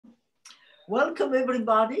Welcome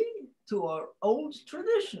everybody to our old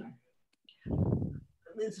tradition.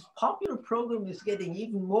 This popular program is getting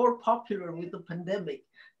even more popular with the pandemic,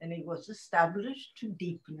 and it was established to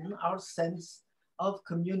deepen our sense of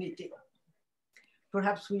community.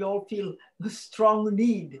 Perhaps we all feel a strong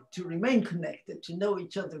need to remain connected, to know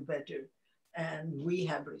each other better, and we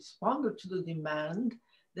have responded to the demand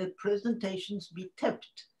that presentations be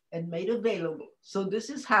taped and made available. So this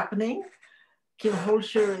is happening. Kim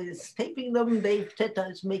Holscher is taping them. Dave Teta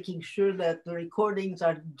is making sure that the recordings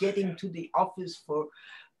are getting to the office for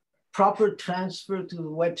proper transfer to the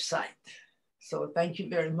website. So thank you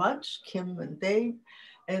very much, Kim and Dave.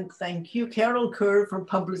 And thank you, Carol Kerr, for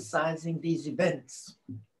publicizing these events.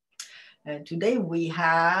 And today we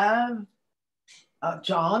have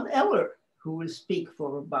John Eller, who will speak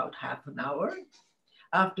for about half an hour,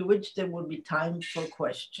 after which there will be time for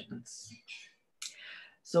questions.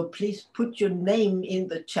 So please put your name in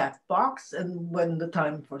the chat box, and when the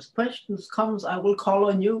time for questions comes, I will call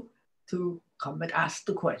on you to come and ask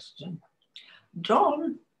the question.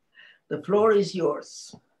 John, the floor is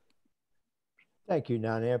yours. Thank you,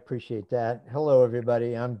 Nani. I appreciate that. Hello,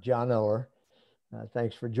 everybody. I'm John Eller.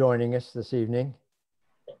 Thanks for joining us this evening.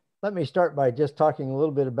 Let me start by just talking a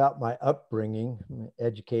little bit about my upbringing,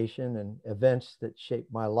 education, and events that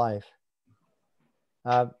shaped my life.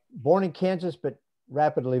 Born in Kansas, but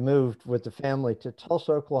rapidly moved with the family to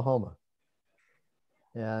Tulsa, Oklahoma.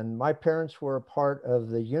 And my parents were a part of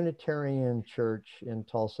the Unitarian Church in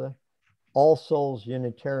Tulsa. All Souls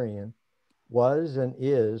Unitarian was and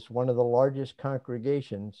is one of the largest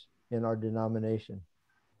congregations in our denomination.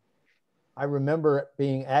 I remember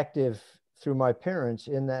being active through my parents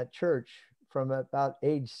in that church from about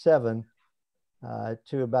age 7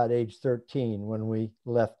 to about age 13 when we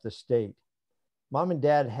left the state. Mom and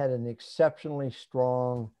Dad had an exceptionally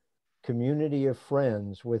strong community of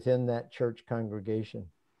friends within that church congregation.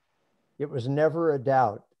 It was never a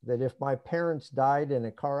doubt that if my parents died in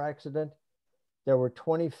a car accident, there were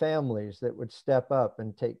 20 families that would step up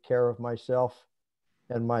and take care of myself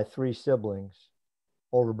and my 3 siblings,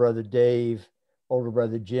 older brother Dave, older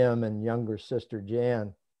brother Jim, and younger sister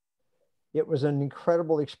Jan. It was an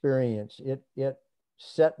incredible experience. It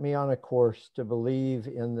set me on a course to believe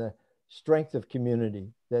in the strength of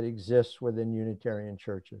community that exists within Unitarian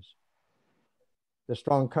churches. The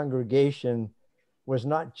strong congregation was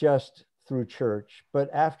not just through church, but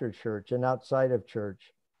after church and outside of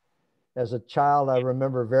church. As a child, I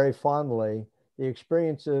remember very fondly the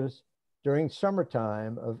experiences during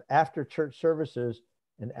summertime of after church services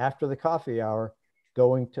and after the coffee hour,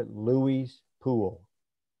 going to Louie's pool.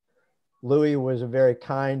 Louie was a very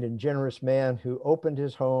kind and generous man who opened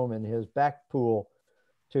his home and his back pool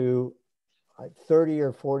to 30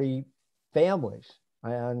 or 40 families.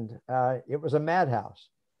 And it was a madhouse,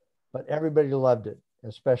 but everybody loved it,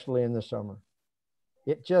 especially in the summer.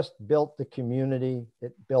 It just built the community.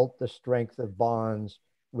 It built the strength of bonds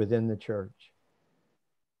within the church.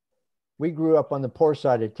 We grew up on the poor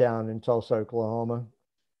side of town in Tulsa, Oklahoma.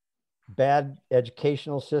 Bad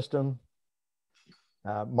educational system,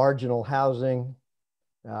 marginal housing.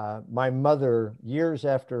 My mother, years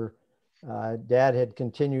after Dad had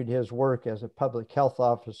continued his work as a public health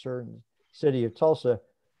officer in the city of Tulsa,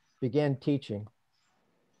 began teaching.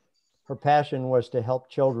 Her passion was to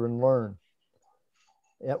help children learn.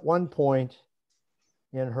 At one point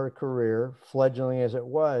in her career, fledgling as it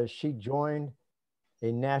was, she joined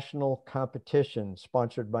a national competition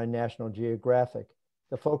sponsored by National Geographic.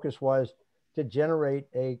 The focus was to generate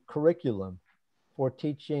a curriculum for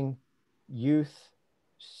teaching youth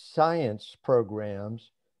science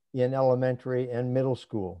programs in elementary and middle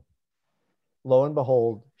school. Lo and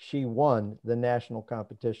behold, she won the national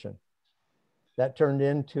competition. That turned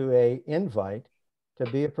into an invite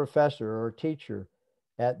to be a professor or teacher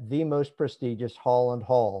at the most prestigious Holland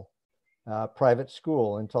Hall private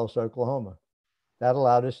school in Tulsa, Oklahoma. That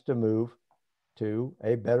allowed us to move to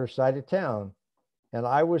a better side of town. And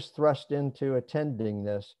I was thrust into attending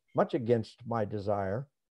this, much against my desire.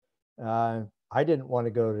 I didn't want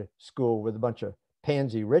to go to school with a bunch of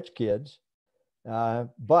pansy rich kids,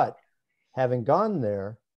 but having gone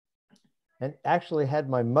there and actually had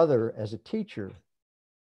my mother as a teacher,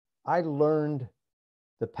 I learned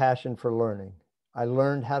the passion for learning. I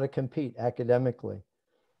learned how to compete academically.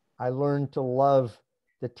 I learned to love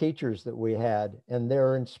the teachers that we had and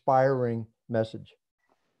their inspiring message.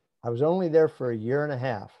 I was only there for a year and a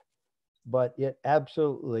half, but it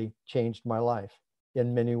absolutely changed my life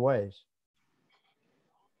in many ways.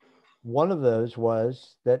 One of those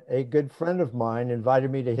was that a good friend of mine invited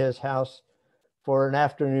me to his house for an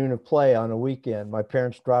afternoon of play on a weekend. My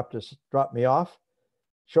parents dropped me off.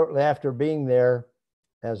 shortly after being there,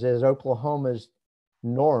 as is Oklahoma's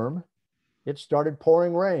norm, it started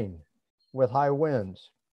pouring rain with high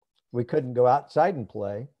winds. We couldn't go outside and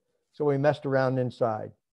play, so we messed around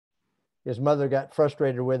inside. His mother got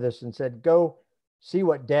frustrated with us and said, "Go see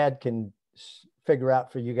what Dad can figure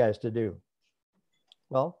out for you guys to do."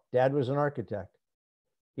 Well, Dad was an architect.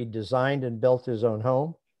 He designed and built his own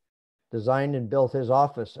home, designed and built his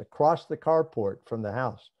office across the carport from the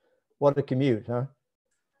house. What a commute, huh?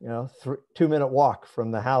 2-minute walk from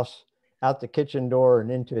the house out the kitchen door and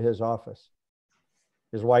into his office.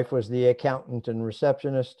 His wife was the accountant and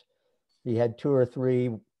receptionist. He had 2 or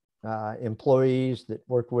 3 employees that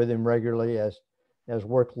worked with him regularly as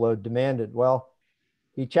workload demanded. Well,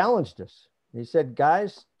 he challenged us. He said,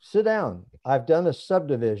 "Guys, sit down. I've done a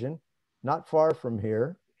subdivision not far from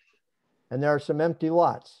here, and there are some empty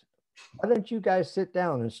lots. Why don't you guys sit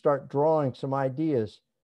down and start drawing some ideas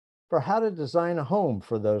for how to design a home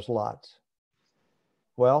for those lots?"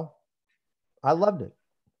 Well, I loved it.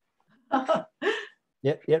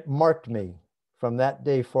 It marked me from that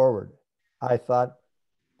day forward. I thought,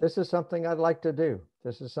 this is something I'd like to do.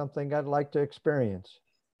 This is something I'd like to experience.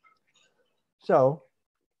 So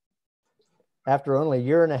after only a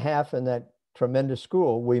year and a half in that tremendous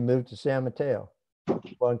school, we moved to San Mateo.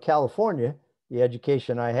 Well, in California, the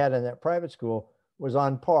education I had in that private school was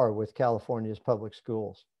on par with California's public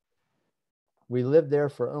schools. We lived there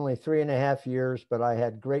for only 3.5 years, but I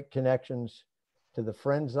had great connections to the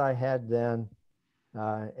friends I had then,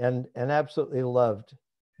 and absolutely loved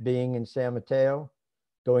being in San Mateo,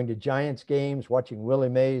 going to Giants games, watching Willie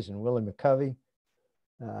Mays and Willie McCovey,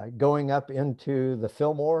 going up into the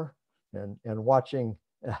Fillmore and watching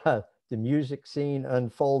the music scene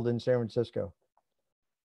unfold in San Francisco.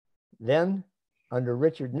 Then, under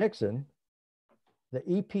Richard Nixon, the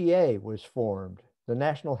EPA was formed. The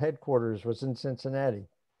national headquarters was in Cincinnati.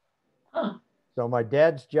 So my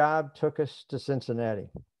dad's job took us to Cincinnati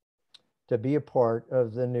to be a part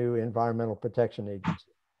of the new Environmental Protection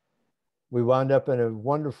Agency. We wound up in a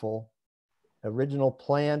wonderful original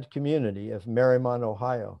planned community of Marymount,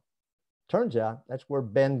 Ohio. Turns out that's where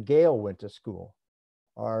Ben Gale went to school,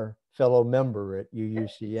 our fellow member at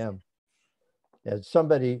UUCM. As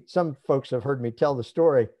some folks have heard me tell the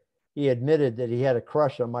story, he admitted that he had a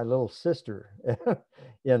crush on my little sister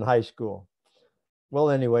in high school. Well,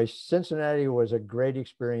 anyway, Cincinnati was a great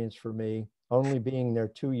experience for me, only being there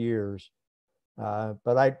 2 years.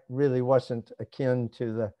 But I really wasn't akin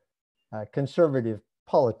to the conservative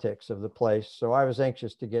politics of the place, so I was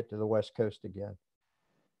anxious to get to the West Coast again.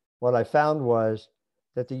 What I found was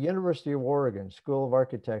that the University of Oregon School of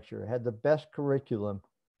Architecture had the best curriculum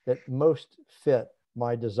that most fit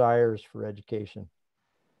my desires for education.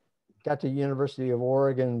 Got to University of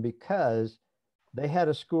Oregon because they had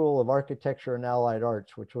a School of Architecture and Allied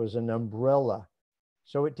Arts, which was an umbrella.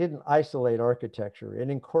 So it didn't isolate architecture. It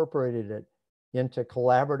incorporated it into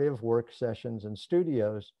collaborative work sessions and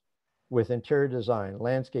studios with interior design,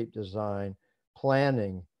 landscape design,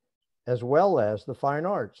 planning, as well as the fine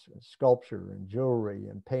arts, sculpture and jewelry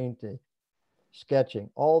and painting, sketching.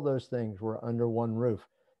 All those things were under one roof.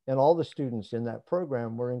 And all the students in that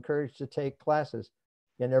program were encouraged to take classes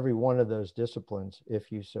in every one of those disciplines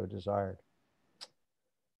if you so desired.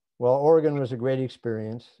 Well, Oregon was a great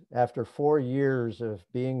experience. After 4 years of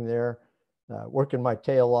being there, working my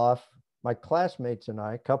tail off, my classmates and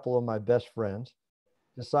I, a couple of my best friends,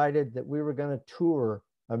 decided that we were going to tour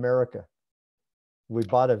America. We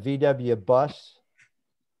bought a VW bus.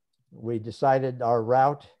 We decided our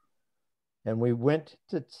route, and we went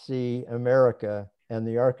to see America and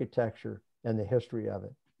the architecture and the history of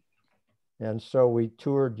it. And so we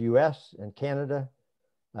toured US and Canada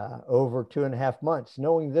over 2.5 months,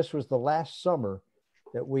 knowing this was the last summer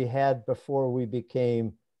that we had before we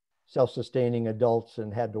became self-sustaining adults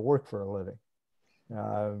and had to work for a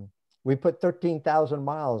living. We put 13,000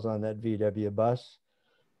 miles on that VW bus,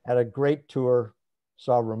 had a great tour,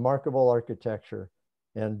 saw remarkable architecture,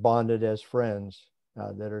 and bonded as friends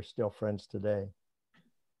that are still friends today.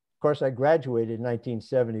 Of course, I graduated in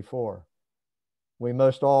 1974. We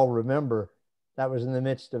most all remember that was in the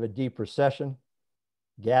midst of a deep recession,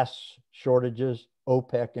 gas shortages,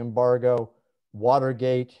 OPEC embargo,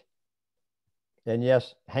 Watergate, and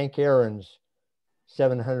yes, Hank Aaron's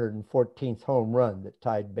 714th home run that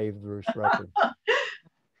tied Babe Ruth's record.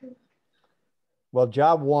 Well,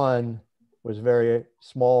 job one was a very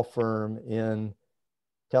small firm in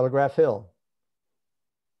Telegraph Hill.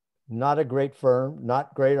 Not a great firm,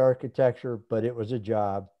 not great architecture, but it was a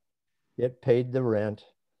job. It paid the rent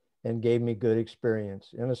and gave me good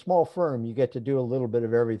experience. In a small firm, you get to do a little bit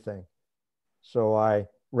of everything. So I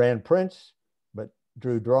ran prints, but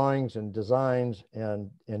drew drawings and designs and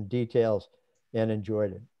details and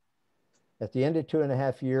enjoyed it. At the end of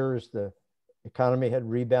 2.5 years, the economy had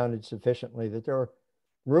rebounded sufficiently that there were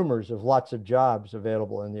rumors of lots of jobs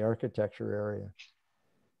available in the architecture area.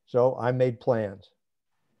 So I made plans.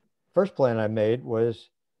 First plan I made was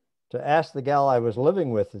to ask the gal I was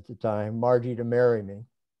living with at the time, Margie, to marry me.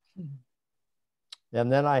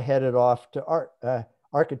 And then I headed off to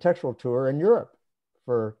architectural tour in Europe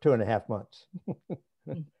for 2.5 months.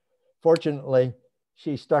 Fortunately,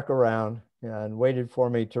 she stuck around and waited for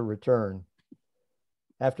me to return.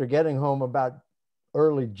 After getting home about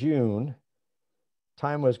early June,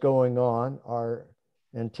 time was going on. Our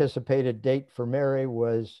anticipated date for Mary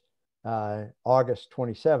was August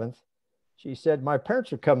 27th. She said, my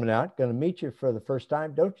parents are coming out, going to meet you for the first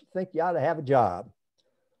time. Don't you think you ought to have a job?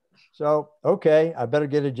 So, okay, I better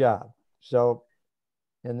get a job. So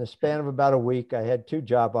in the span of about a week, I had 2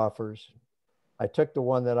 job offers. I took the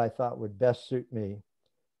one that I thought would best suit me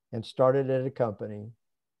and started at a company,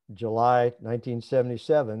 July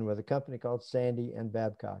 1977, with a company called Sandy and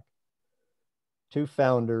Babcock. 2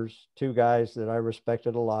 founders, 2 guys that I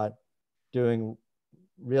respected a lot, doing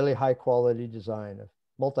really high quality design of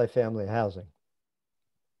multifamily housing.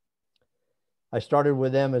 I started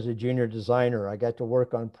with them as a junior designer. I got to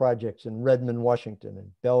work on projects in Redmond, Washington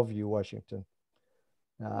and Bellevue, Washington.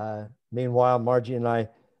 Meanwhile, Margie and I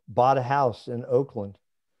bought a house in Oakland.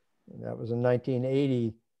 And that was in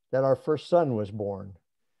 1980 that our first son was born.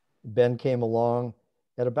 Ben came along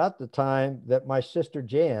at about the time that my sister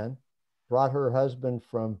Jan brought her husband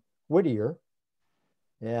from Whittier,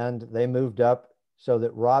 and they moved up so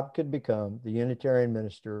that Rob could become the Unitarian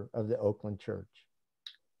minister of the Oakland church.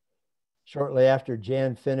 Shortly after,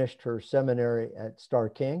 Jan finished her seminary at Star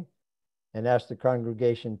King and asked the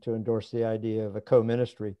congregation to endorse the idea of a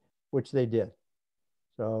co-ministry, which they did.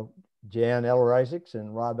 So Jan Eller Isaacs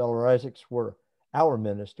and Rob Eller Isaacs were our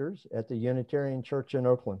ministers at the Unitarian Church in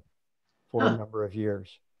Oakland for a number of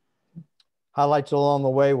years. Highlights along the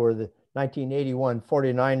way were the 1981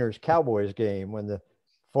 49ers Cowboys game when the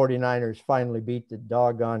 49ers finally beat the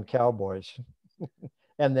doggone Cowboys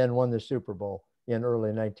and then won the Super Bowl in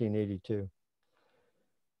early 1982.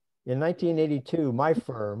 In 1982, my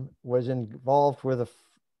firm was involved with a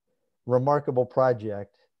remarkable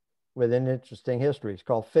project with an interesting history. It's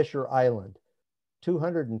called Fisher Island,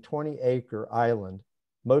 220-acre island,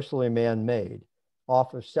 mostly man-made,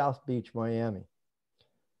 off of South Beach, Miami.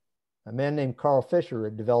 A man named Carl Fisher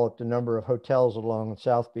had developed a number of hotels along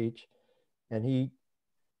South Beach, and he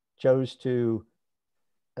chose to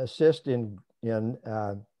assist in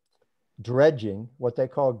dredging what they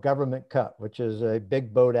call government cut, which is a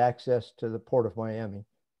big boat access to the port of Miami.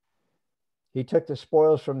 He took the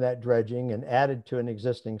spoils from that dredging and added to an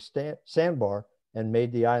existing sandbar and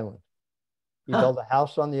made the island. He built a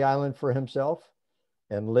house on the island for himself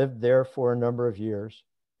and lived there for a number of years,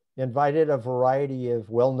 invited a variety of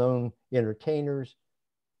well-known entertainers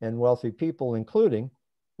and wealthy people, including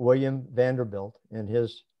William Vanderbilt and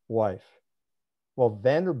his wife. Well,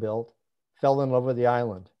 Vanderbilt fell in love with the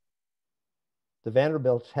island. The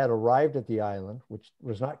Vanderbilts had arrived at the island, which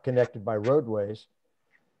was not connected by roadways,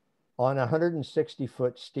 on a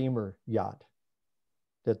 160-foot steamer yacht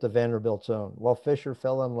that the Vanderbilts owned. Well, Fisher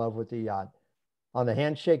fell in love with the yacht. On a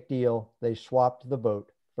handshake deal, they swapped the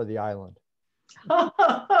boat for the island.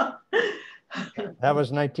 That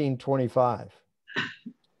was 1925.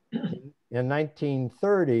 In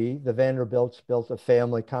 1930, the Vanderbilts built a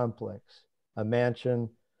family complex, a mansion,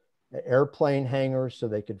 airplane hangars so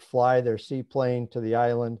they could fly their seaplane to the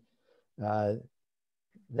island.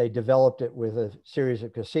 They developed it with a series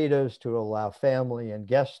of casinos to allow family and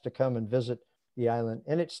guests to come and visit the island.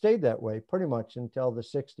 And it stayed that way pretty much until the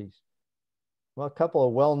 60s. Well, a couple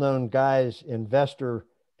of well-known guys, investor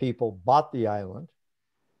people, bought the island.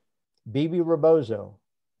 Bebe Rebozo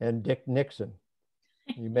and Dick Nixon,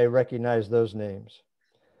 you may recognize those names,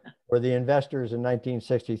 were the investors in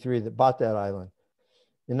 1963 that bought that island.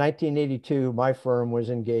 In 1982, my firm was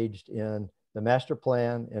engaged in the master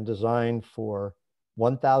plan and design for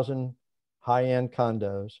 1,000 high-end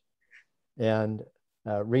condos and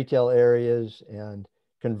retail areas and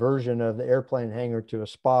conversion of the airplane hangar to a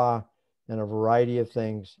spa and a variety of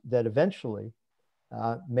things that eventually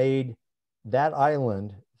made that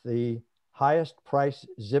island the highest price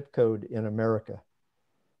zip code in America.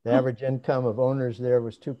 The average income of owners there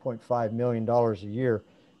was $2.5 million a year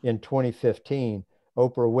in 2015.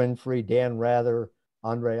 Oprah Winfrey, Dan Rather,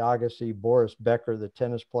 Andre Agassi, Boris Becker, the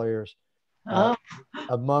tennis players,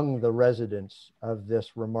 among the residents of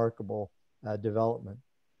this remarkable development.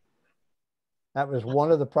 That was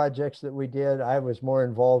one of the projects that we did. I was more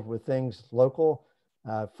involved with things local.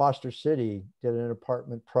 Foster City did an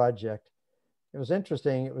apartment project. It was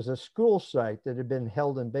interesting. It was a school site that had been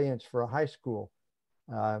held in abeyance for a high school.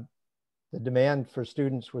 The demand for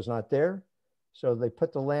students was not there, so they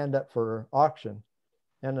put the land up for auction.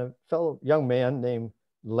 And a fellow young man named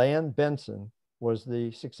Lan Benson was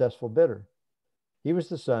the successful bidder. He was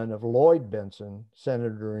the son of Lloyd Benson,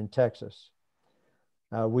 senator in Texas.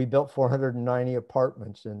 We built 490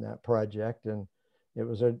 apartments in that project, and it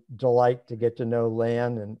was a delight to get to know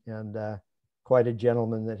Lan, and quite a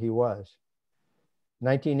gentleman that he was.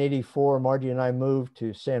 1984, Margie and I moved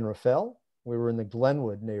to San Rafael. We were in the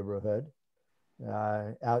Glenwood neighborhood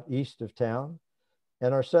out east of town,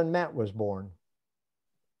 and our son Matt was born.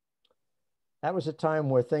 That was a time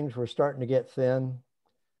where things were starting to get thin.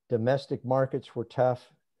 Domestic markets were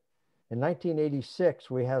tough. In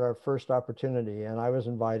 1986, we had our first opportunity, and I was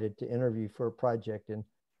invited to interview for a project in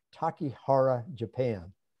Takehara,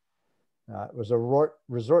 Japan. It was a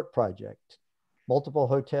resort project, multiple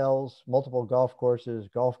hotels, multiple golf courses,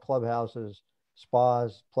 golf clubhouses,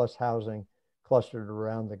 spas, plus housing clustered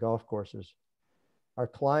around the golf courses. Our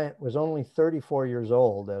client was only 34 years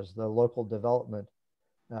old as the local development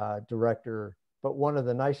director, but one of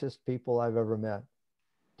the nicest people I've ever met.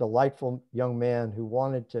 Delightful young man who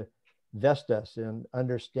wanted to vest us in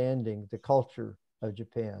understanding the culture of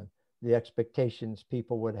Japan, the expectations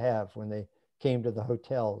people would have when they came to the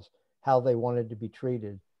hotels, how they wanted to be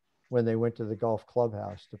treated when they went to the golf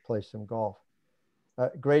clubhouse to play some golf.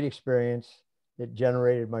 Great experience. It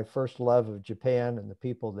generated my first love of Japan and the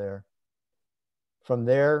people there. From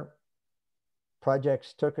there,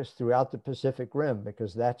 projects took us throughout the Pacific Rim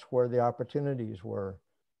because that's where the opportunities were.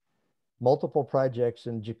 Multiple projects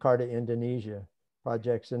in Jakarta, Indonesia,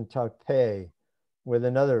 projects in Taipei with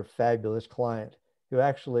another fabulous client who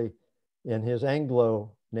actually, in his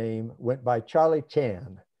Anglo name, went by Charlie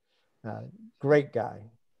Chan. Great guy.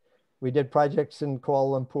 We did projects in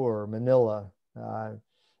Kuala Lumpur, Manila,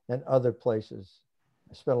 and other places.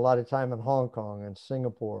 I spent a lot of time in Hong Kong and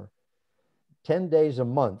Singapore. 10 days a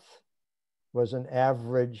month was an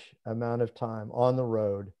average amount of time on the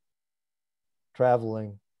road,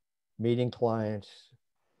 traveling, meeting clients,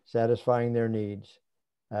 satisfying their needs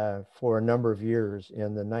for a number of years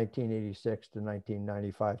in the 1986 to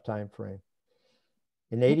 1995 timeframe.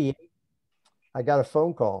 In 88, I got a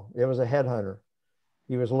phone call. It was a headhunter.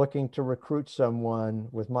 He was looking to recruit someone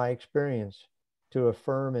with my experience to a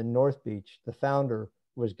firm in North Beach. The founder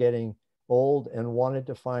was getting old and wanted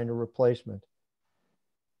to find a replacement.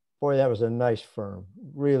 Boy, that was a nice firm,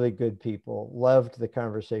 really good people, loved the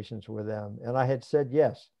conversations with them. And I had said,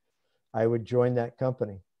 yes, I would join that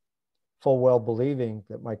company, full well believing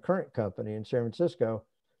that my current company in San Francisco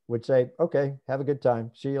would say, okay, have a good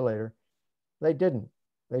time, see you later. They didn't.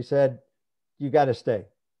 They said, you got to stay.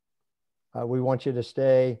 We want you to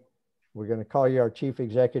stay. We're going to call you our chief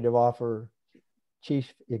executive officer,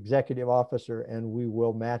 and we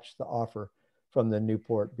will match the offer from the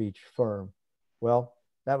Newport Beach firm. Well,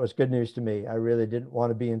 that was good news to me. I really didn't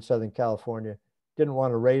want to be in Southern California, didn't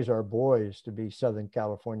want to raise our boys to be Southern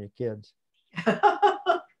California kids.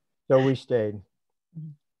 So we stayed.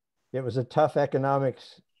 It was a tough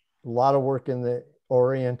economics, a lot of work in the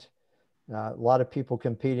Orient, a lot of people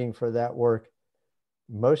competing for that work.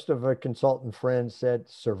 Most of our consultant friends said,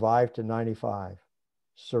 survive to 95,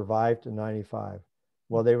 survive to 95.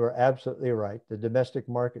 Well, they were absolutely right. The domestic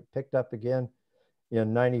market picked up again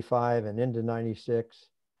in 95 and into 96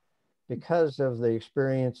 because of the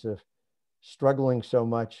experience of struggling so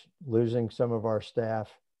much, losing some of our staff.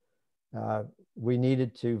 We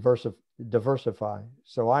needed to diversify.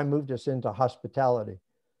 So I moved us into hospitality.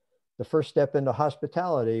 The first step into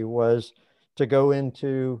hospitality was to go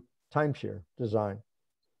into timeshare design.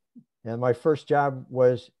 And my first job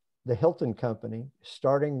was the Hilton Company,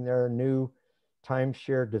 starting their new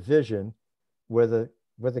timeshare division with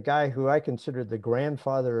a guy who I considered the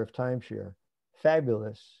grandfather of timeshare,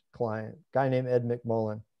 fabulous client, guy named Ed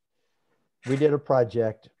McMullen. We did a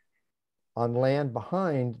project on land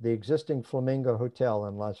behind the existing Flamingo Hotel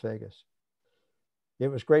in Las Vegas. It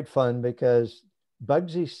was great fun because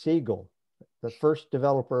Bugsy Siegel, the first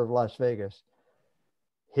developer of Las Vegas,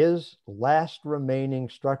 his last remaining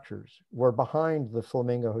structures were behind the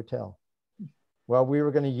Flamingo Hotel. Well, we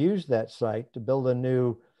were going to use that site to build a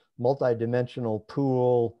new multi-dimensional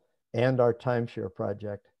pool and our timeshare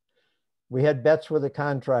project. We had bets with a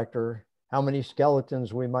contractor, how many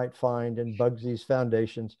skeletons we might find in Bugsy's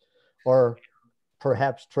foundations, or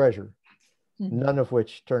perhaps treasure, none of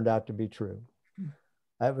which turned out to be true.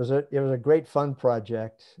 It was a great fun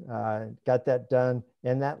project, got that done,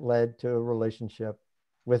 and that led to a relationship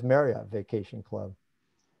with Marriott Vacation Club.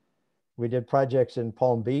 We did projects in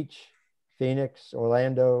Palm Beach, Phoenix,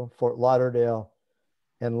 Orlando, Fort Lauderdale,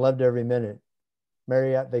 and loved every minute.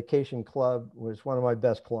 Marriott Vacation Club was one of my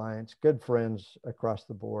best clients, good friends across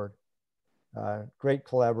the board, great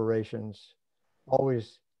collaborations,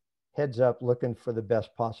 always heads up looking for the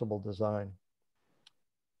best possible design.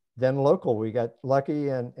 Then local, we got lucky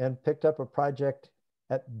and picked up a project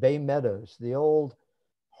at Bay Meadows, the old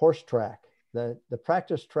horse track. The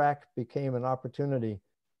practice track became an opportunity,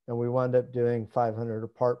 and we wound up doing 500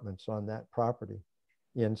 apartments on that property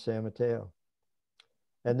in San Mateo.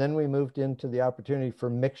 And then we moved into the opportunity for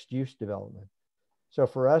mixed use development. So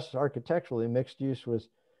for us, architecturally, mixed use was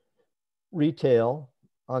retail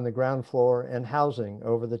on the ground floor and housing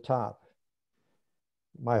over the top.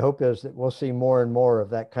 My hope is that we'll see more and more of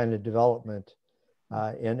that kind of development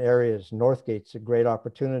in areas. Northgate's a great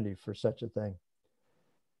opportunity for such a thing.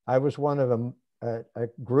 I was one of a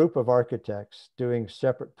group of architects doing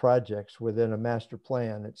separate projects within a master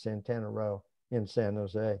plan at Santana Row in San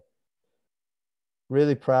Jose.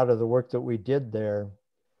 Really proud of the work that we did there.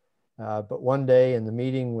 But one day in the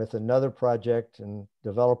meeting with another project and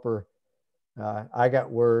developer, I got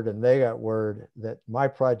word and they got word that my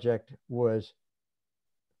project was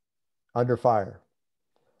under fire.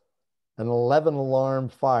 An 11-alarm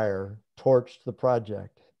fire torched the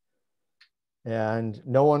project. And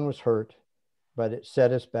no one was hurt, but it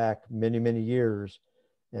set us back many, many years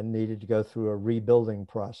and needed to go through a rebuilding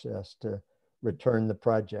process to return the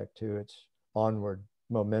project to its onward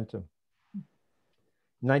momentum.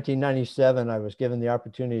 In 1997, I was given the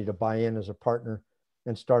opportunity to buy in as a partner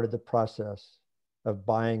and started the process of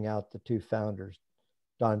buying out the two founders,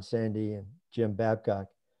 Don Sandy and Jim Babcock.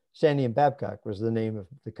 Sandy and Babcock was the name of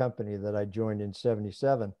the company that I joined in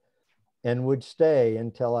 77 and would stay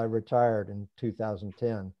until I retired in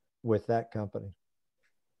 2010 with that company.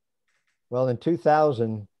 Well, in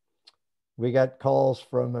 2000, we got calls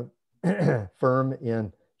from a firm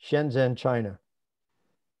in Shenzhen, China.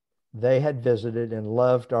 They had visited and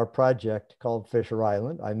loved our project called Fisher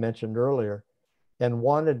Island, I mentioned earlier, and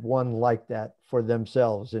wanted one like that for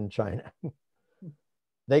themselves in China.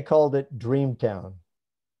 They called it Dreamtown.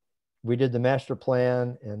 We did the master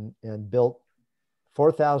plan and built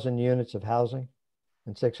 4,000 units of housing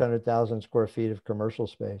and 600,000 square feet of commercial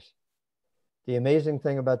space. The amazing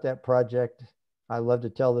thing about that project, I love to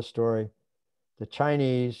tell the story, the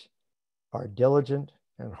Chinese are diligent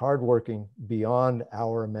and hardworking beyond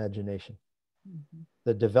our imagination. Mm-hmm.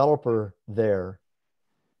 The developer there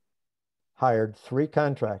hired 3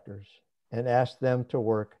 contractors and asked them to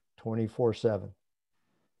work 24/7.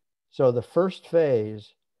 So the first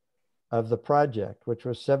phase of the project, which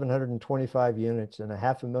was 725 units and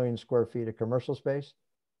 500,000 square feet of commercial space,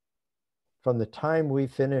 from the time we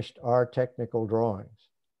finished our technical drawings,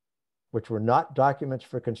 which were not documents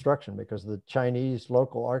for construction because the Chinese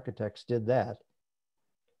local architects did that,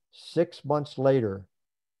 6 months later,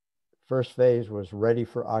 first phase was ready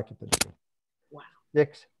for occupancy. Wow.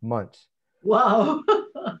 6 months. Wow.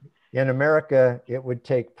 In America, it would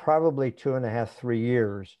take probably 2.5, 3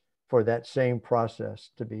 years for that same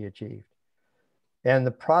process to be achieved. And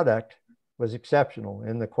the product was exceptional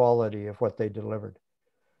in the quality of what they delivered.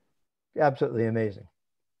 Absolutely amazing.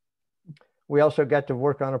 We also got to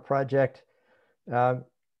work on a project that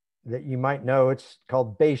you might know. It's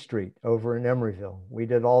called Bay Street over in Emeryville. We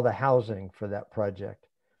did all the housing for that project.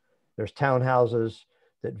 There's townhouses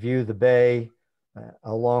that view the bay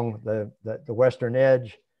along the western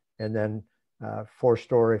edge, and then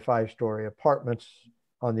 4-story, 5-story apartments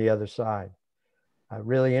on the other side. A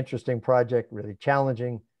really interesting project, really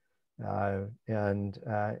challenging, and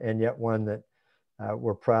yet one that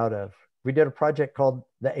we're proud of. We did a project called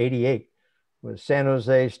the 88, with San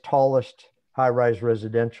Jose's tallest high-rise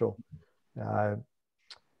residential.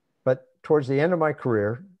 But towards the end of my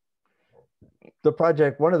career,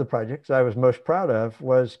 one of the projects I was most proud of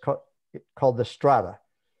was called the Strata.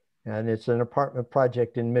 And it's an apartment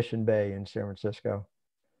project in Mission Bay in San Francisco.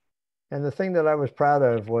 And the thing that I was proud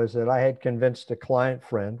of was that I had convinced a client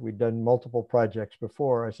friend, we'd done multiple projects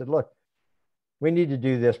before. I said, look, we need to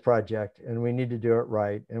do this project and we need to do it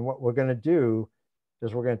right. And what we're going to do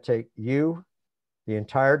is we're going to take you, the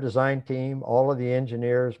entire design team, all of the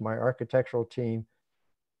engineers, my architectural team,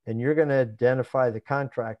 and you're going to identify the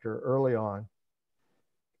contractor early on,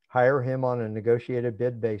 hire him on a negotiated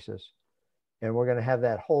bid basis, and we're going to have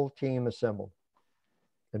that whole team assembled.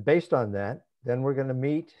 And based on that, then we're going to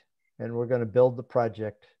meet and we're going to build the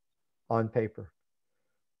project on paper.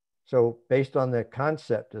 So based on the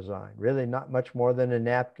concept design, really not much more than a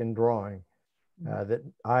napkin drawing that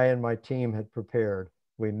I and my team had prepared,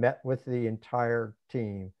 we met with the entire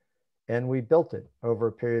team and we built it over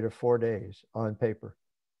a period of 4 days on paper.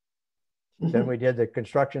 Then we did the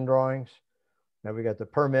construction drawings, then we got the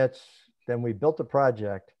permits, then we built the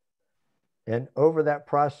project. And over that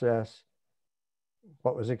process,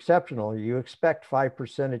 what was exceptional, you expect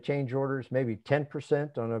 5% of change orders, maybe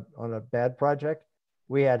 10% on a bad project.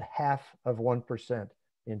 We had half of 1%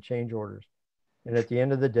 in change orders. And at the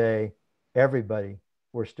end of the day, everybody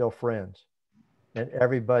were still friends. And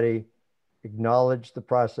everybody acknowledged the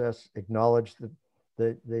process, acknowledged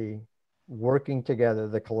the working together,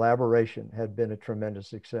 the collaboration had been a tremendous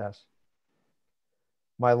success.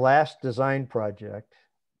 My last design project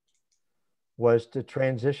was to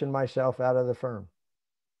transition myself out of the firm,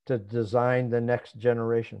 to design the next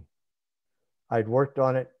generation. I'd worked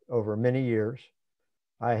on it over many years.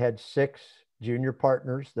 I had 6 junior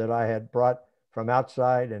partners that I had brought from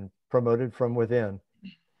outside and promoted from within,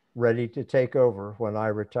 ready to take over when I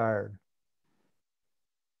retired.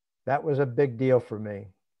 That was a big deal for me,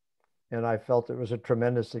 and I felt it was a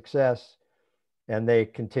tremendous success, and they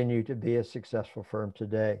continue to be a successful firm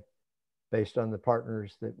today based on the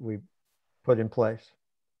partners that we put in place.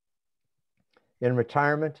 In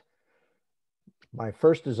retirement, my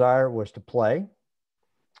first desire was to play.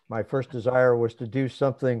 My first desire was to do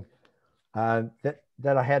something that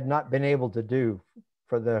I had not been able to do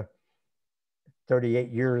for the 38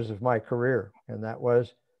 years of my career. And that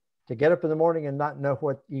was to get up in the morning and not know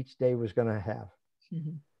what each day was going to have,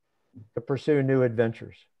 to pursue new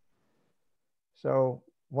adventures. So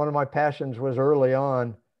one of my passions was early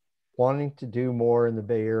on wanting to do more in the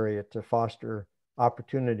Bay Area to foster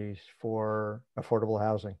opportunities for affordable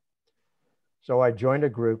housing. So I joined a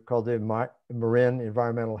group called the Marin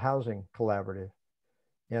Environmental Housing Collaborative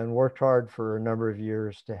and worked hard for a number of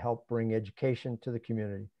years to help bring education to the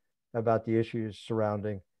community about the issues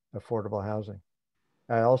surrounding affordable housing.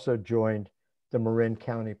 I also joined the Marin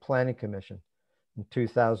County Planning Commission. In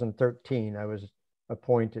 2013, I was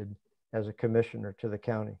appointed as a commissioner to the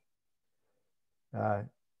county.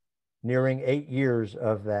 Nearing 8 years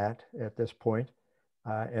of that at this point,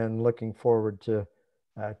 and looking forward to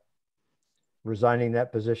resigning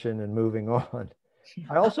that position and moving on.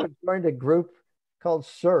 I also joined a group called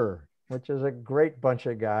SIR, which is a great bunch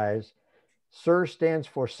of guys. SIR stands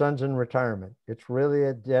for Sons in Retirement. It's really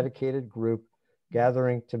a dedicated group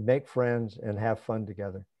gathering to make friends and have fun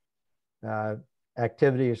together.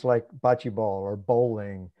 Activities like bocce ball or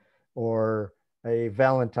bowling or a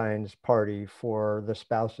Valentine's party for the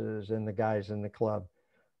spouses and the guys in the club.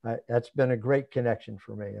 That's been a great connection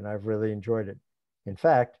for me, and I've really enjoyed it. In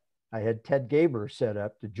fact, I had Ted Gaber set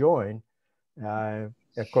up to join.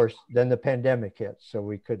 Of course, then the pandemic hit, so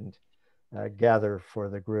we couldn't gather for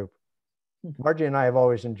the group. Margie and I have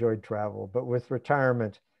always enjoyed travel, but with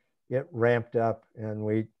retirement, it ramped up, and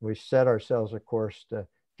we set ourselves a course to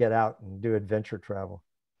get out and do adventure travel.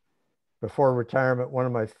 Before retirement, one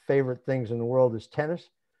of my favorite things in the world is tennis.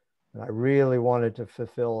 And I really wanted to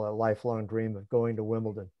fulfill a lifelong dream of going to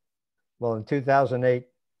Wimbledon. Well, in 2008,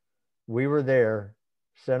 we were there,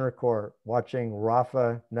 center court, watching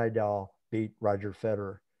Rafa Nadal beat Roger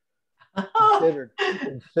Federer.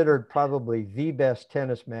 Considered probably the best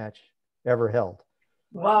tennis match ever held.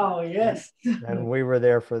 Wow, yes. And we were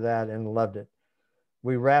there for that and loved it.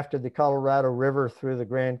 We rafted the Colorado River through the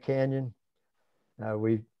Grand Canyon.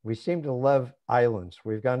 We seem to love islands.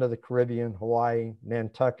 We've gone to the Caribbean, Hawaii,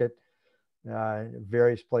 Nantucket,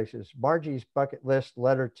 various places. Margie's bucket list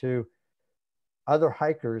led her to other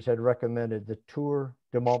hikers had recommended the Tour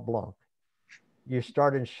de Mont Blanc. You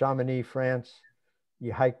start in Chamonix, France,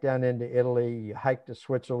 you hike down into Italy, you hike to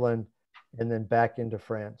Switzerland, and then back into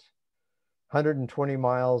France. 120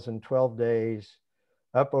 miles in 12 days,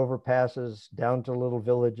 up overpasses, down to little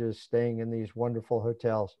villages, staying in these wonderful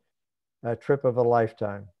hotels. A trip of a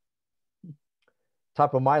lifetime.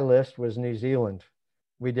 Top of my list was New Zealand.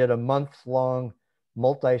 We did a month-long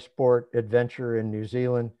multi-sport adventure in New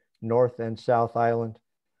Zealand, North and South Island.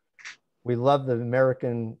 We love the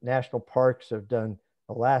American national parks. Have done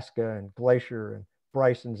Alaska and Glacier and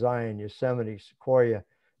Bryce and Zion, Yosemite, Sequoia,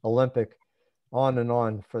 Olympic, on and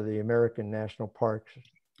on for the American national parks.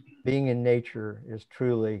 Being in nature is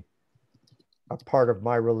truly a part of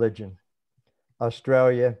my religion.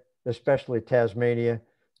 Australia, especially Tasmania,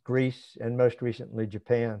 Greece, and most recently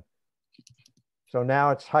Japan. So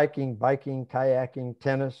now it's hiking, biking, kayaking,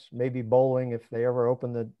 tennis, maybe bowling if they ever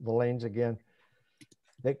open the lanes again.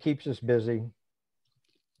 That keeps us busy.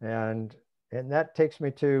 And that takes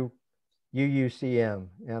me to UUCM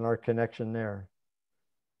and our connection there.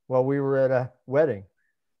 Well, we were at a wedding.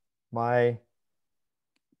 My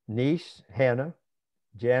niece, Hannah,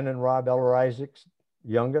 Jan and Rob Eller Isaac's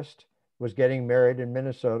youngest, was getting married in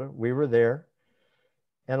Minnesota. We were there.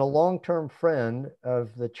 And a long-term friend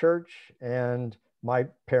of the church and my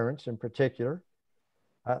parents in particular,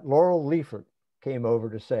 Laurel Leifert, came over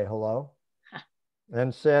to say hello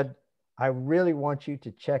and said, I really want you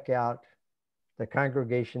to check out the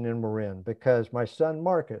congregation in Marin because my son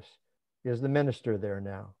Marcus is the minister there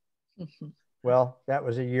now. Well, that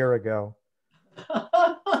was a year ago.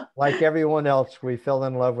 Like everyone else, we fell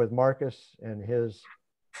in love with Marcus and his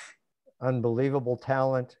unbelievable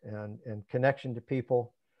talent and connection to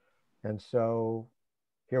people. And so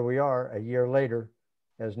here we are a year later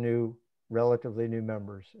as relatively new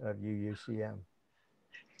members of UUCM.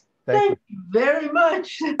 Thank you very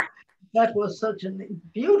much. That was such a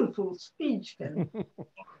beautiful speech. And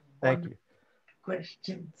thank you.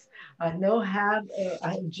 Questions. I now have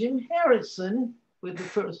Jim Harrison with the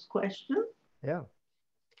first question. Yeah.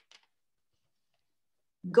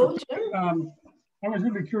 Go, Jim. I was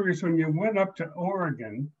really curious when you went up to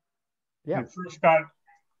Oregon and first got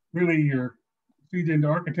really your feet into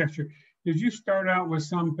architecture. Did you start out with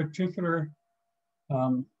some particular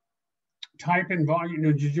type and volume? You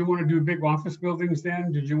know, did you want to do big office buildings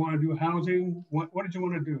then? Did you want to do housing? What did you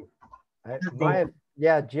want to do?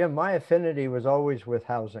 Jim, my affinity was always with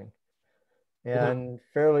housing. And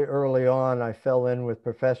fairly early on, I fell in with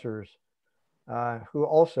professors who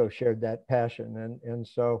also shared that passion. And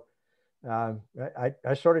so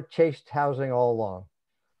I sort of chased housing all along.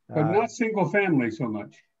 But not single family so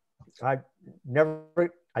much. I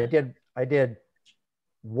did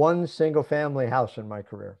one single family house in my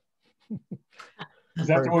career. Is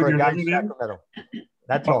that the one you're living in?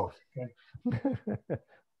 That's all. Okay.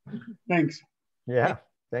 Thanks. Yeah,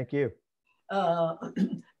 thank you.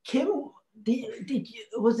 Kim,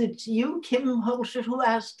 was it you, Kim Holscher, who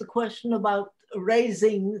asked the question about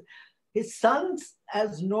raising his sons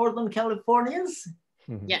as Northern Californians?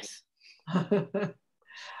 Yes.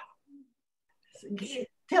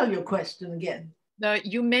 Tell your question again.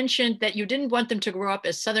 You mentioned that you didn't want them to grow up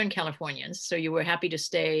as Southern Californians, so you were happy to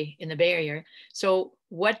stay in the Bay Area. So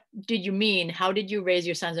what did you mean? How did you raise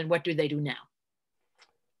your sons and what do they do now?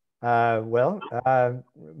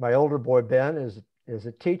 My older boy, Ben, is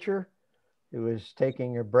a teacher who is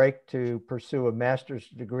taking a break to pursue a master's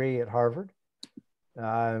degree at Harvard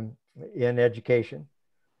in education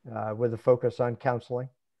with a focus on counseling.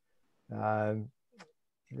 The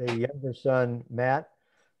younger son, Matt,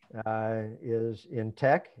 is in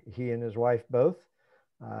tech. He and his wife both.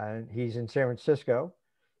 He's in San Francisco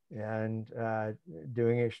and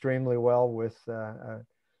doing extremely well with a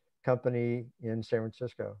company in San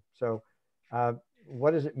Francisco. So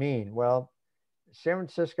what does it mean? Well, San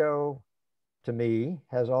Francisco, to me,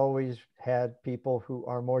 has always had people who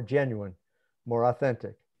are more genuine, more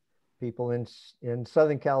authentic. People in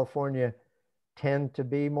Southern California tend to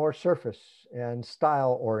be more surface and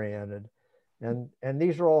style oriented. And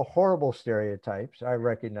these are all horrible stereotypes, I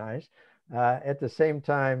recognize. At the same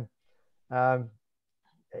time,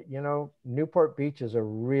 Newport Beach is a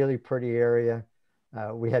really pretty area.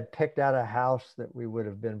 We had picked out a house that we would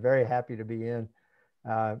have been very happy to be in,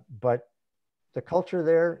 but the culture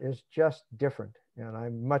there is just different. And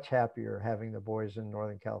I'm much happier having the boys in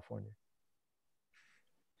Northern California.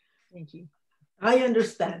 Thank you. I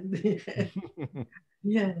understand.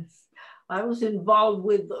 Yes. I was involved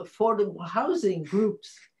with affordable housing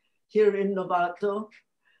groups here in Novato,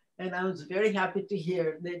 and I was very happy to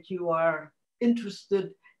hear that you are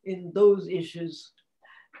interested in those issues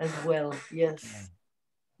as well. Yes,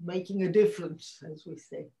 making a difference, as we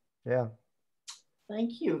say. Yeah.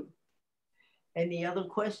 Thank you. Any other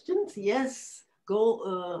questions? Yes,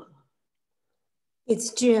 go.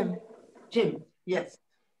 It's Jim. Jim, yes.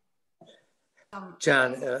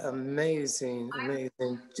 John, amazing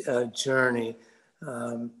journey.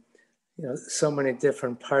 So many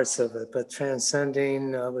different parts of it, but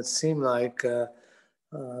transcending would seem like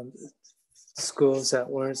schools that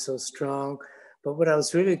weren't so strong. But what I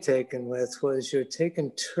was really taken with was you're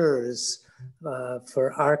taking tours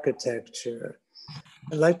for architecture.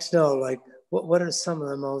 I'd like to know, like, what are some of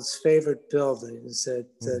the most favorite buildings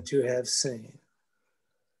that you have seen?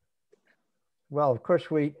 Well, of course,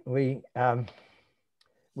 we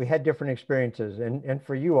had different experiences. And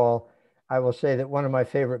for you all, I will say that one of my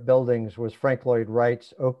favorite buildings was Frank Lloyd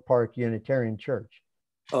Wright's Oak Park Unitarian Church.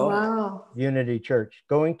 Oh. Wow. Unity Church.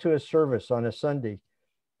 Going to a service on a Sunday,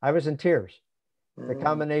 I was in tears. The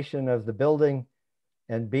combination of the building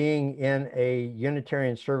and being in a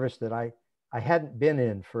Unitarian service that I hadn't been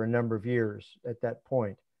in for a number of years at that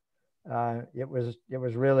point. It was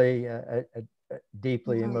really a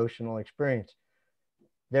deeply emotional experience.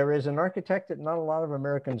 There is an architect that not a lot of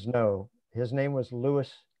Americans know. His name was Louis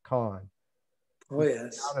Kahn. Oh,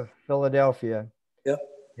 yes. Out of Philadelphia. Yep.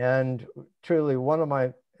 And truly one of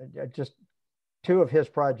my, just two of his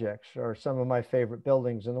projects are some of my favorite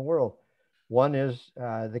buildings in the world. One is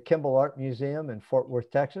the Kimball Art Museum in Fort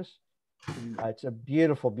Worth, Texas. It's a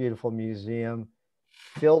beautiful, beautiful museum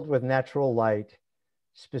filled with natural light,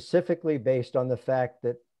 specifically based on the fact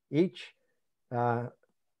that each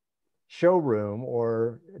showroom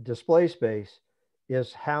or display space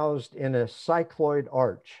is housed in a cycloid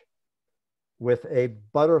arch with a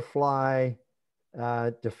butterfly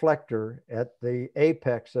deflector at the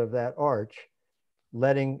apex of that arch,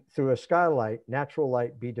 letting through a skylight, natural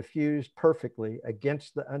light be diffused perfectly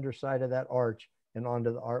against the underside of that arch and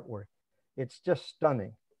onto the artwork. It's just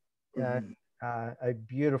stunning. A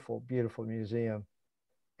beautiful, beautiful museum.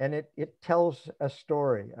 And it tells a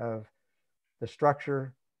story of the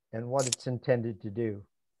structure and what it's intended to do.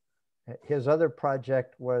 His other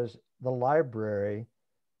project was the library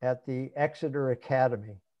at the Exeter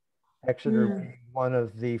Academy. Exeter being one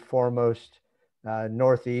of the foremost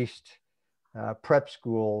Northeast prep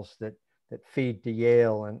schools that feed to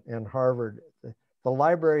Yale and Harvard. The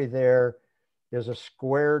library there is a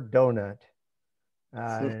square donut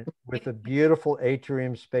with a beautiful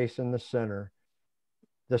atrium space in the center,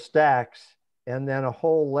 the stacks, and then a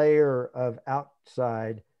whole layer of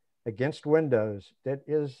outside against windows that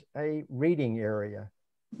is a reading area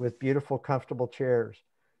with beautiful, comfortable chairs.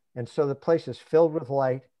 And so the place is filled with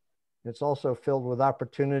light. It's also filled with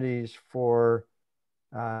opportunities for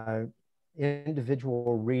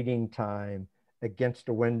individual reading time against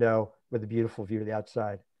a window with a beautiful view of the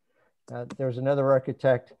outside. There's another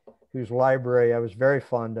architect whose library I was very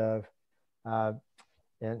fond of,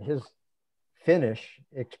 and his Finnish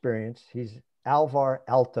experience, he's Alvar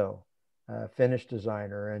Aalto, Finnish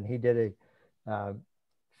designer, and he did a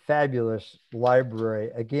fabulous library,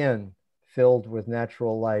 again, filled with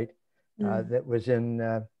natural light that was in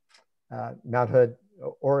Mount Hood,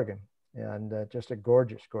 Oregon, and just a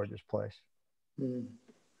gorgeous, gorgeous place.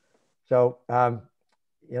 So,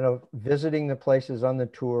 visiting the places on the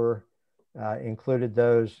tour included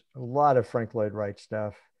those, a lot of Frank Lloyd Wright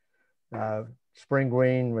stuff, Spring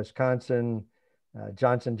Green, Wisconsin,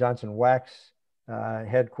 Johnson Johnson Wax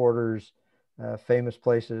headquarters, famous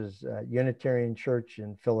places, Unitarian Church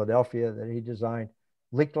in Philadelphia that he designed,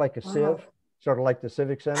 leaked like a sieve, sort of like the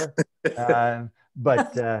Civic Center,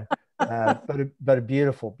 but a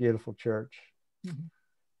beautiful, beautiful church.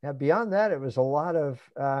 Now, beyond that, it was a lot of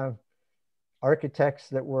architects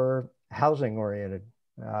that were housing oriented.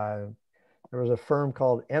 There was a firm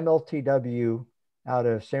called MLTW out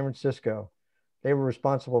of San Francisco. They were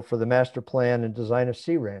responsible for the master plan and design of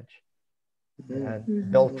Sea Ranch.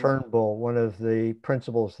 And Bill Turnbull, one of the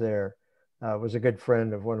principals there, was a good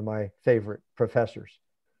friend of one of my favorite professors.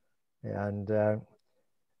 And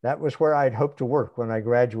that was where I'd hoped to work when I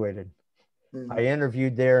graduated. I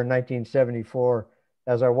interviewed there in 1974.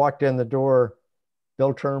 As I walked in the door,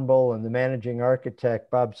 Bill Turnbull and the managing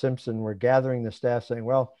architect, Bob Simpson, were gathering the staff saying,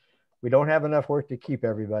 well, we don't have enough work to keep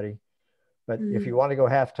everybody, but if you want to go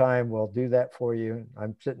half-time, we'll do that for you.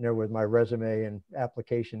 I'm sitting there with my resume and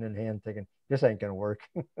application in hand thinking, this ain't going to work.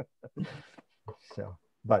 So,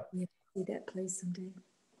 but. Yeah, see that place someday.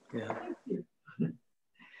 Yeah.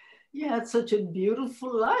 You had such a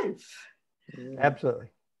beautiful life. Absolutely.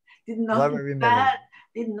 Did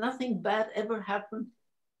nothing bad ever happen?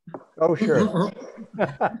 Oh, sure.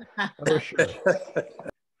 Oh, sure.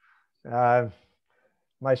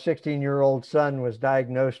 My 16-year-old son was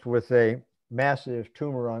diagnosed with a massive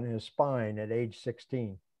tumor on his spine at age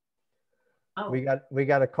 16. Oh. We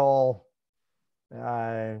got a call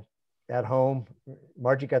at home.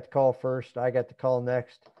 Margie got the call first. I got the call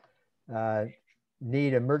next.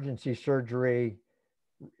 Need emergency surgery.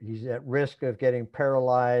 He's at risk of getting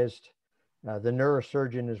paralyzed. The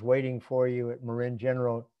neurosurgeon is waiting for you at Marin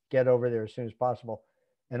General. Get over there as soon as possible.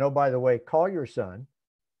 And oh, by the way, call your son,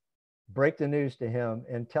 break the news to him,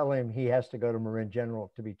 and tell him he has to go to Marin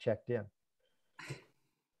General to be checked in.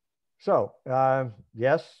 So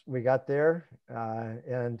yes, we got there.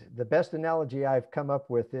 And the best analogy I've come up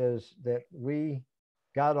with is that we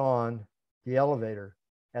got on the elevator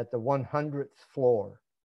at the 100th floor.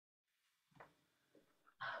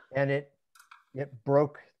 And it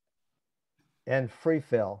broke and free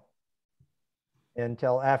fell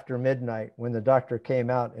until after midnight, when the doctor came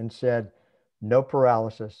out and said, no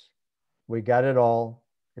paralysis. We got it all.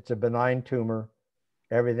 It's a benign tumor.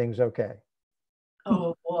 Everything's okay.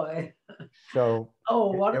 Oh boy. So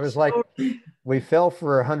what it was like we fell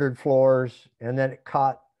for 100 floors, and then it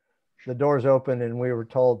caught, the doors open, and we were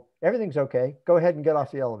told, everything's okay. Go ahead and get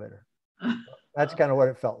off the elevator. That's kind of what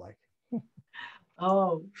it felt like.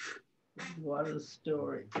 Oh, what a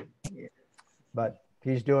story. Yeah. But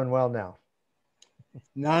he's doing well now.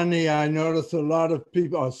 Nani, I noticed a lot of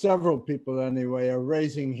people, or several people anyway, are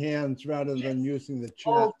raising hands rather than using the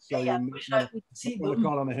chat. So Okay, I you wish I could see want to them.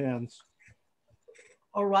 call on the hands.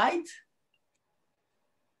 All right.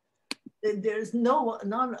 There's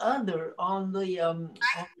none other on the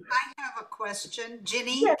I have a question,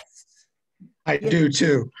 Ginny. yes. I Yes. do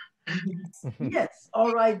too. Yes.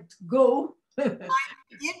 All right, go. I'm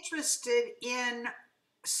interested in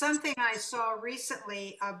something I saw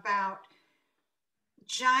recently about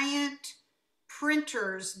giant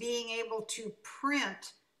printers being able to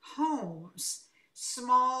print homes,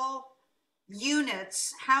 small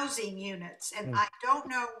units, housing units. And I don't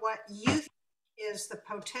know what you think is the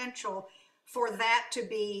potential for that to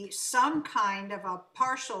be some kind of a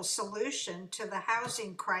partial solution to the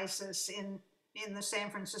housing crisis in the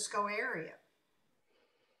San Francisco area.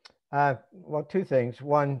 Well, two things.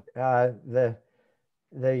 One, the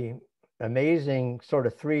amazing sort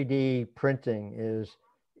of 3D printing is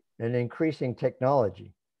an increasing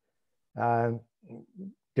technology.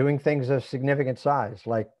 Doing things of significant size,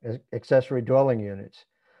 like accessory dwelling units.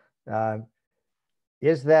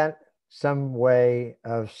 Is that some way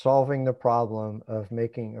of solving the problem of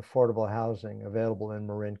making affordable housing available in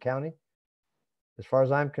Marin County? As far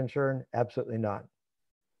as I'm concerned, absolutely not.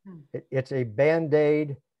 It's a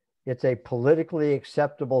Band-Aid. It's a politically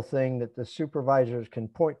acceptable thing that the supervisors can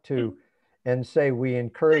point to and say, we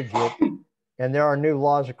encourage it. And there are new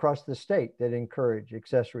laws across the state that encourage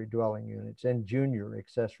accessory dwelling units and junior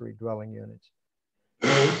accessory dwelling units.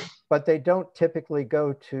 But they don't typically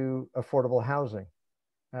go to affordable housing.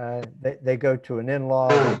 They go to an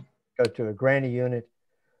in-law, go to a granny unit,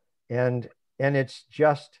 and it's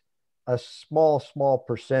just a small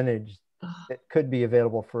percentage that could be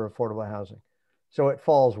available for affordable housing. So it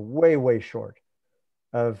falls way, way short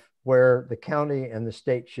of where the county and the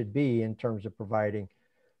state should be in terms of providing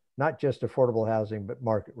not just affordable housing, but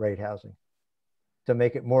market rate housing to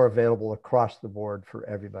make it more available across the board for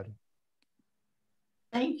everybody.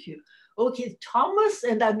 Thank you. Okay, Thomas,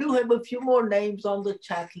 and I do have a few more names on the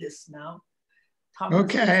chat list now. Thomas.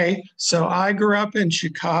 Okay, so I grew up in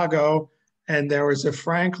Chicago, and there was a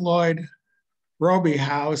Frank Lloyd Roby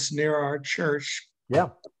house near our church. Yeah.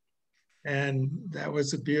 And that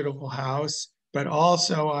was a beautiful house. But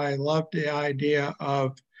also I loved the idea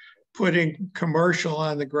of putting commercial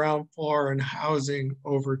on the ground floor and housing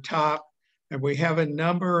over top. And we have a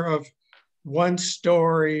number of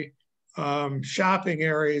one-story shopping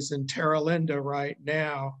areas in Terra Linda right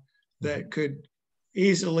now that could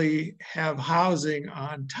easily have housing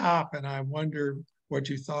on top. And I wonder what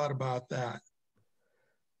you thought about that.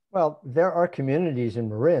 Well, there are communities in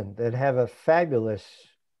Marin that have a fabulous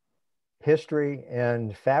history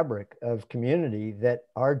and fabric of community that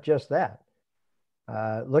are just that.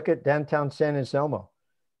 Look at downtown San Anselmo.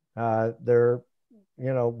 They're,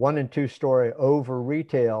 1 and 2 story over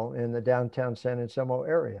retail in the downtown San Anselmo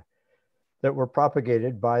area that were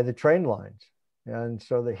propagated by the train lines. And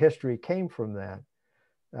so the history came from that.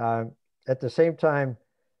 At the same time,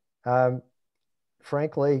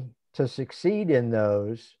 frankly, to succeed in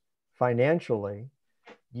those financially,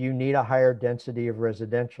 you need a higher density of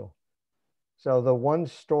residential. So the 1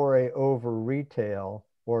 story over retail,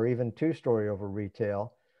 or even 2 story over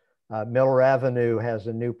retail, Miller Avenue has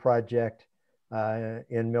a new project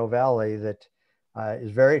in Mill Valley that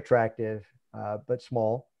is very attractive, but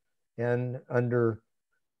small, and under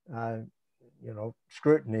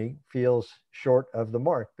scrutiny feels short of the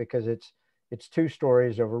mark because it's 2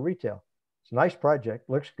 stories over retail. It's a nice project,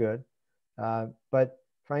 looks good, but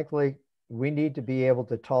frankly, we need to be able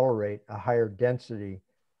to tolerate a higher density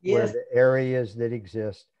where the areas that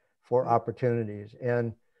exist for opportunities.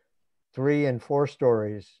 And 3 and 4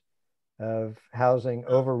 stories of housing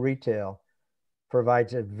over retail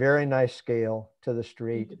provides a very nice scale to the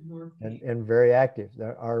street and very active.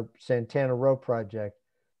 Our Santana Row project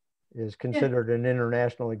is considered an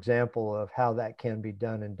international example of how that can be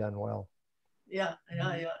done and done well. Yeah.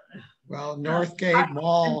 Well, Northgate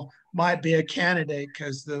Mall might be a candidate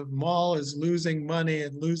because the mall is losing money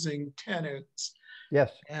and losing tenants.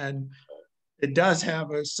 Yes. And it does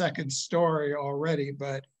have a 2nd story already,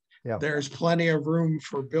 but there's plenty of room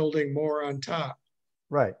for building more on top.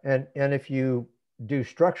 Right. And if you do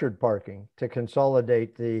structured parking to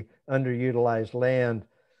consolidate the underutilized land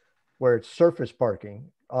where it's surface parking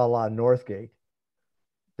a la Northgate,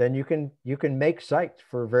 then you can make sites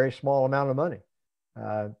for a very small amount of money.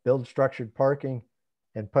 Build structured parking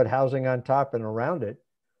and put housing on top and around it,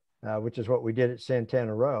 which is what we did at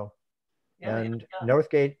Santana Row. And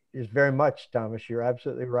Northgate is very much, Thomas, you're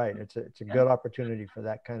absolutely right. It's a good opportunity for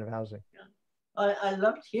that kind of housing. I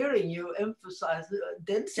loved hearing you emphasize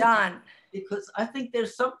density, John, because I think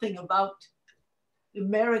there's something about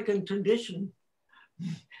American tradition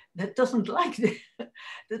that doesn't like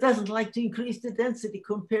to increase the density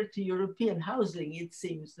compared to European housing. It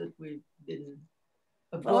seems that we've been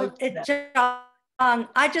avoiding that. John,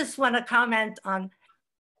 I just want to comment on.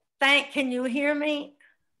 Can you hear me?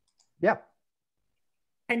 Yeah.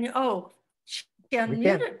 Can you? Oh, she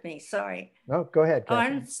unmuted me. Sorry. No, go ahead, Oh, Kathy.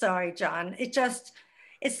 I'm sorry, John.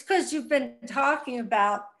 It's because you've been talking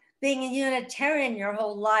about being a Unitarian your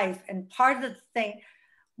whole life, and part of the thing.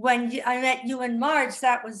 When I met you in March,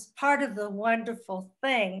 that was part of the wonderful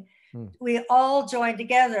thing. We all joined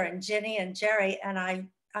together, and Ginny and Jerry, and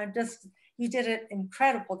you did an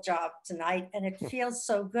incredible job tonight, and it feels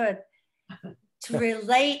so good to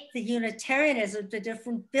relate the Unitarianism to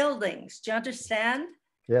different buildings. Do you understand?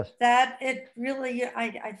 Yes. That it really,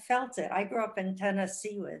 I felt it. I grew up in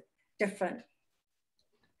Tennessee with different.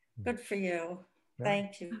 Good for you. Yeah.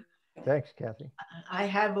 Thank you. Thanks, Kathy. I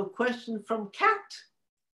have a question from Kat.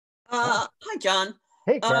 Hi, John.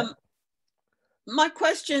 Hey, Kat. My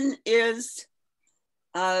question is,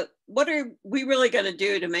 what are we really going to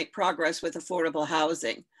do to make progress with affordable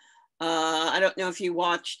housing? I don't know if you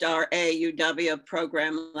watched our AUW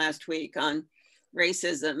program last week on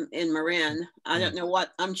racism in Marin. I don't know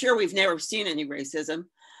what, I'm sure we've never seen any racism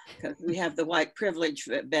because we have the white privilege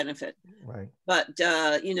benefit. Right. But,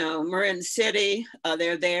 you know, Marin City,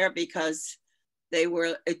 they're there because it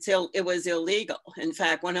was illegal. In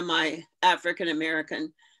fact, one of my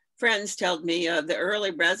African-American friends told me the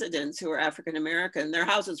early residents who were African-American, their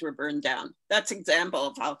houses were burned down. That's an example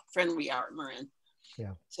of how friendly we are at Marin.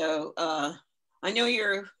 Yeah. So I know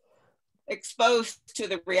you're exposed to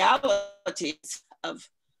the realities of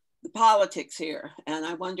the politics here, and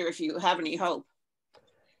I wonder if you have any hope.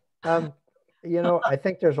 You know, I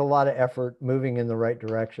think there's a lot of effort moving in the right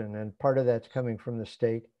direction, and part of that's coming from the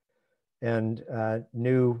state and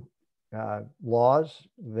new laws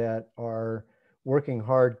that are working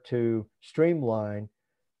hard to streamline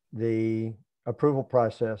the approval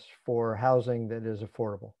process for housing that is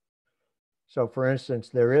affordable. So for instance,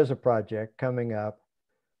 there is a project coming up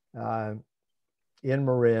in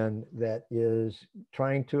Marin that is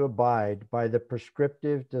trying to abide by the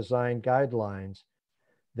prescriptive design guidelines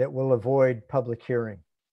that will avoid public hearing.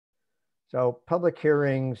 So public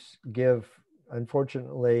hearings give,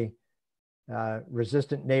 unfortunately,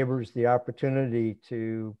 resistant neighbors the opportunity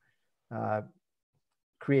to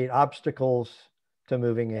create obstacles to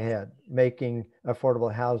moving ahead, making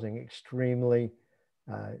affordable housing extremely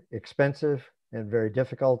expensive and very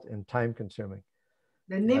difficult and time consuming.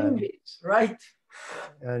 The NIMBYs, right?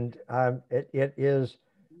 And it is,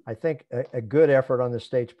 I think, a good effort on the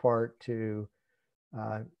state's part to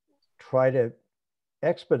try to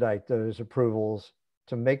expedite those approvals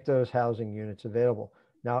to make those housing units available.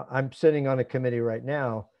 Now, I'm sitting on a committee right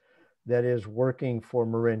now that is working for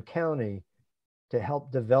Marin County to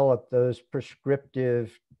help develop those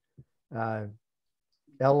prescriptive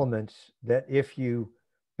elements that if you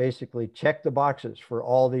basically check the boxes for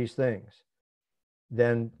all these things,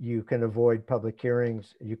 then you can avoid public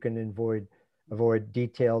hearings, you can avoid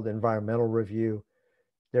detailed environmental review.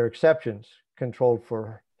 There are exceptions controlled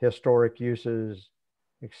for historic uses,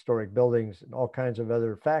 historic buildings, and all kinds of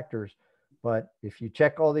other factors. But if you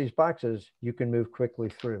check all these boxes, you can move quickly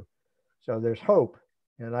through. So there's hope.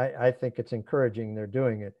 And I think it's encouraging they're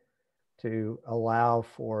doing it to allow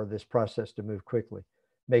for this process to move quickly,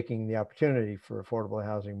 making the opportunity for affordable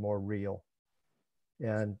housing more real.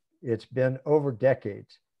 And it's been over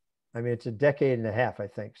decades. I mean, it's a decade and a half, I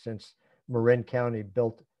think, since Marin County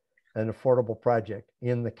built an affordable project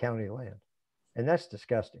in the county land. And that's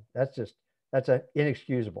disgusting. That's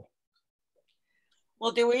inexcusable.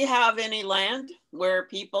 Well, do we have any land where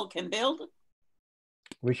people can build?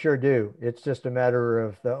 We sure do. It's just a matter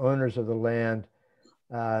of the owners of the land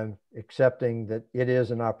accepting that it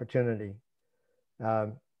is an opportunity.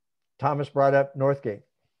 Thomas brought up Northgate.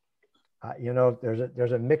 You know,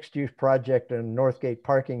 there's a mixed use project in Northgate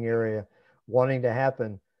parking area wanting to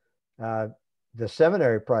happen. The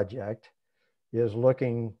seminary project is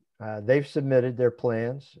looking, they've submitted their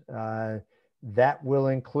plans. That will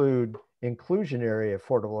include inclusionary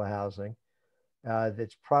affordable housing.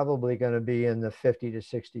 That's probably going to be in the 50 to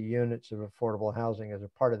 60 units of affordable housing as a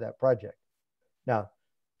part of that project. Now,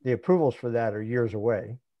 the approvals for that are years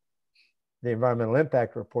away. The environmental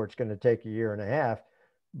impact report is going to take a year and a half,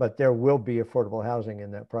 but there will be affordable housing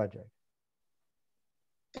in that project.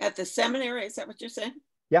 At the seminary, is that what you're saying?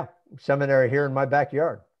 Yeah, seminary here in my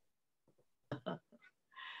backyard.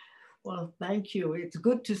 Well, thank you. It's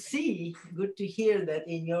good to see, good to hear that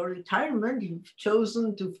in your retirement, you've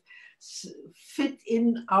chosen to fit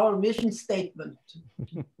in our mission statement,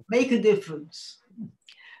 to make a difference.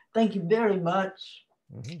 Thank you very much.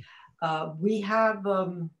 We have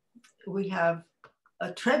a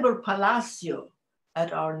Trevor Palacio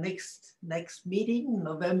at our next meeting,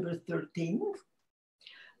 November 13th.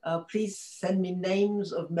 Please send me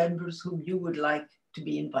names of members whom you would like to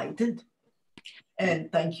be invited.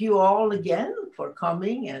 And thank you all again for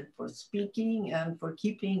coming and for speaking and for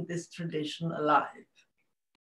keeping this tradition alive.